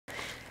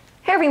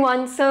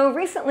everyone, so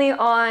recently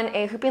on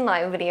a Hooping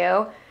Live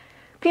video,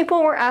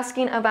 people were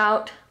asking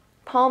about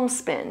palm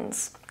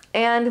spins.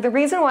 And the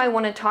reason why I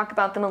want to talk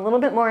about them a little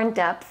bit more in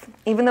depth,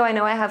 even though I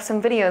know I have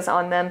some videos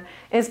on them,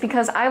 is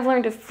because I've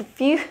learned a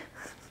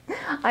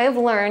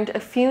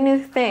few new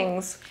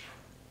things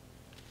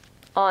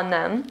on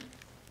them.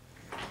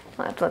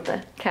 I'll have to let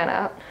the cat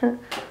out.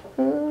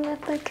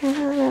 Let the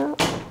cat out.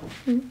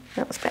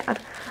 That was bad.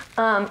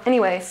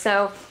 Anyway,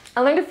 so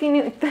I learned a few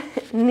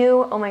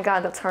new, oh my god,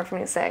 that's hard for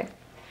me to say.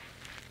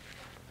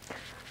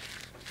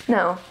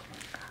 No.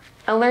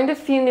 I learned a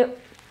few new,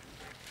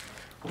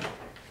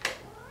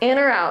 in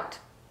or out?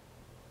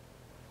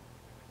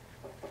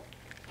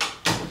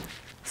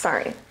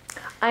 Sorry.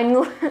 I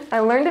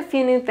learned a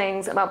few new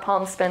things about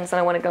palm spins that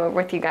I want to go over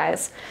with you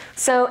guys.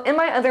 So in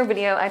my other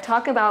video, I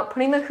talk about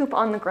putting the hoop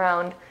on the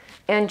ground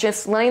and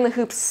just letting the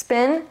hoop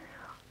spin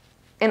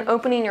and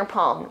opening your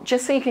palm,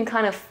 just so you can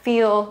kind of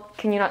feel,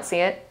 can you not see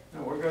it?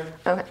 No, we're good.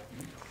 Okay.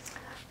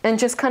 And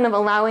just kind of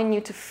allowing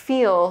you to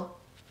feel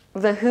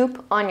the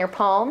hoop on your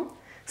palm,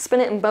 spin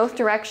it in both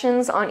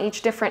directions on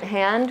each different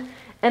hand,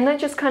 and that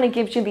just kind of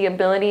gives you the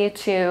ability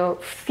to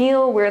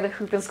feel where the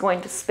hoop is going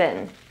to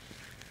spin.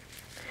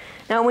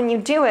 Now when you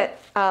do it,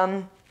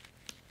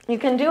 you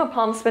can do a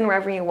palm spin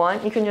wherever you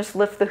want. You can just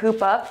lift the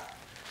hoop up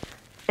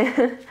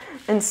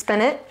and spin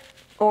it,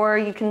 or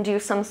you can do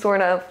some sort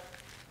of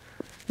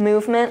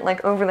movement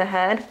like over the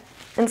head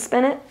and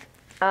spin it.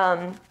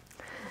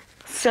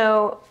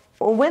 So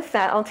with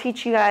that, I'll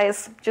teach you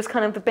guys just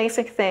kind of the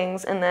basic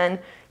things, and then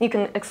you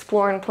can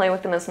explore and play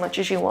with them as much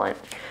as you want.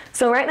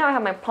 So right now I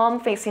have my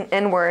palm facing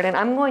inward, and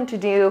I'm going to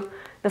do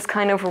this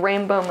kind of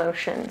rainbow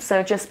motion.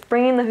 So just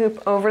bringing the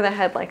hoop over the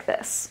head like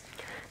this.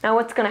 Now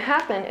what's going to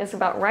happen is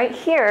about right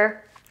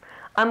here,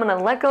 I'm going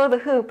to let go of the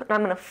hoop, and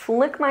I'm going to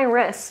flick my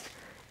wrist,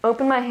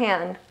 open my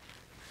hand,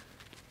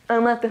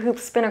 and let the hoop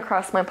spin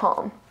across my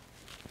palm.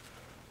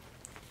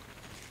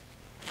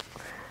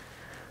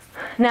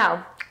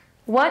 Now,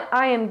 what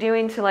I am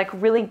doing to like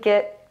really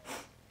get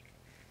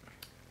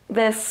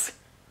this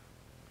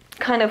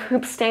kind of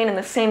hoop staying in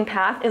the same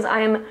path is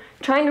I am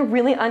trying to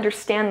really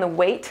understand the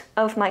weight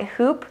of my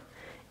hoop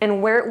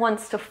and where it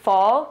wants to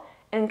fall,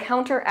 and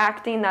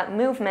counteracting that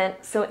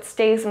movement so it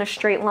stays in a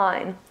straight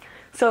line.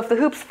 So if the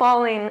hoop's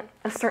falling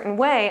a certain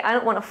way, I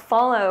don't want to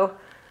follow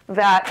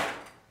that.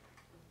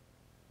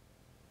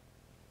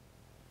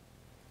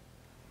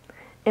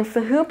 If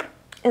the hoop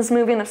is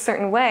moving a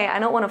certain way, I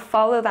don't want to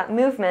follow that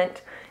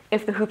movement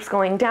if the hoop's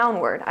going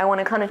downward. I want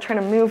to kind of try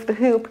to move the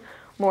hoop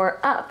more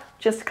up,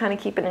 just to kind of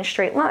keep it in a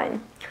straight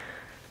line.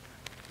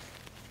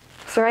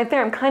 So right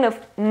there, I'm kind of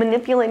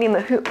manipulating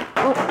the hoop.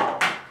 Oh.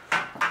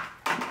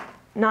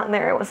 Not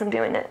there, I wasn't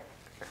doing it.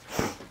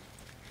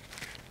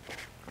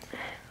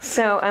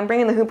 So I'm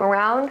bringing the hoop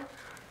around,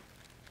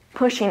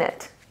 pushing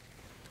it.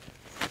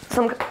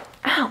 So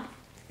I'm,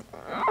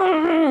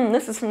 ow!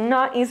 This is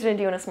not easy to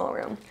do in a small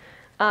room.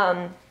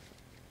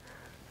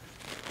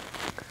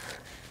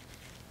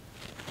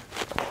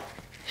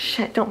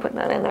 Shit, don't put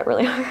that in, that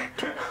really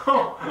hurt.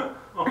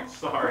 Oh,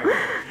 sorry.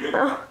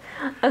 Oh,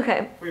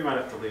 okay. We might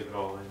have to leave it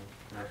all in.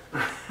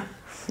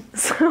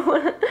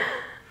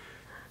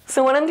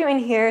 So what I'm doing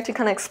here to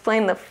kind of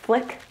explain the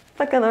flick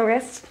of the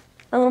wrist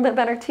a little bit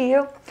better to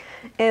you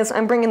is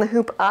I'm bringing the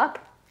hoop up,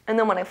 and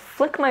then when I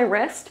flick my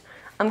wrist,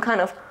 I'm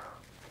kind of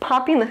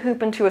popping the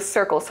hoop into a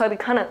circle. So I'd be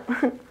kind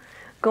of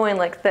going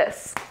like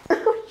this.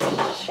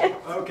 Shit.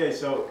 Okay,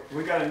 so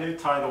we got a new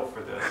title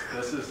for this.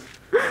 This is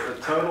the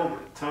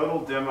total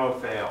demo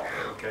fail.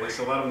 Okay,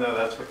 so let them know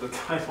that's what the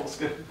title's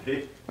going to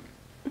be.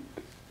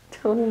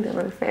 Total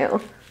demo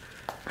fail.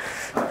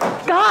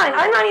 God,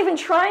 I'm not even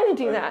trying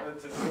to do that. A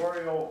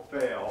tutorial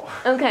fail.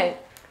 Okay.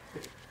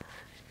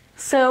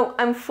 So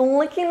I'm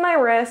flicking my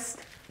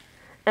wrist,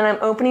 and I'm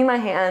opening my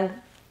hand,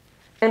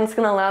 and it's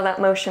going to allow that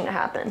motion to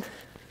happen.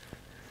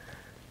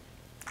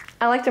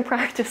 I like to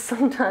practice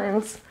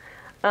sometimes.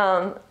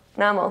 Now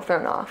I'm all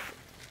thrown off.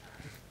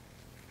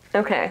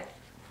 Okay.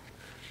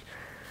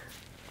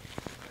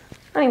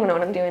 I don't even know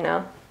what I'm doing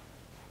now.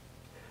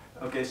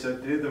 Okay, so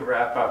do the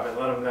wrap up and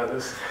let them know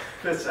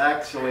this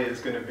actually is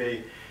going to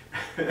be.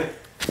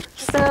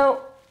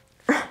 So,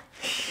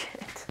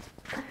 shit.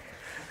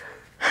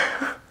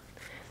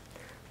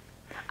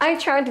 I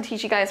tried to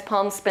teach you guys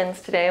palm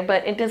spins today,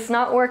 but it does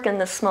not work in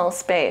this small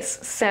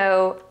space.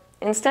 So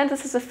instead,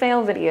 this is a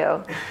fail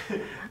video.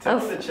 Tell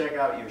them to check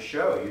out your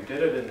show. You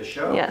did it in the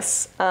show.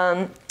 Yes.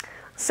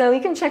 So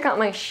you can check out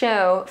my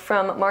show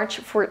from March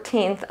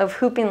 14th of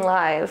Hooping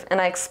Live, and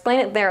I explain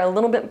it there a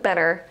little bit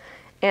better,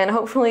 and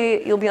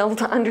hopefully you'll be able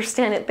to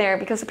understand it there,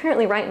 because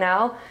apparently right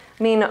now,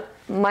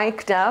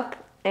 mic'd up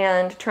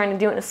and trying to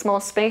do it in a small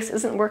space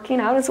isn't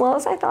working out as well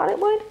as I thought it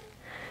would.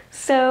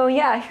 So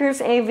yeah, here's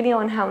a video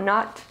on how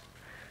not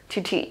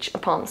to teach a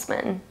palm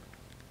spin.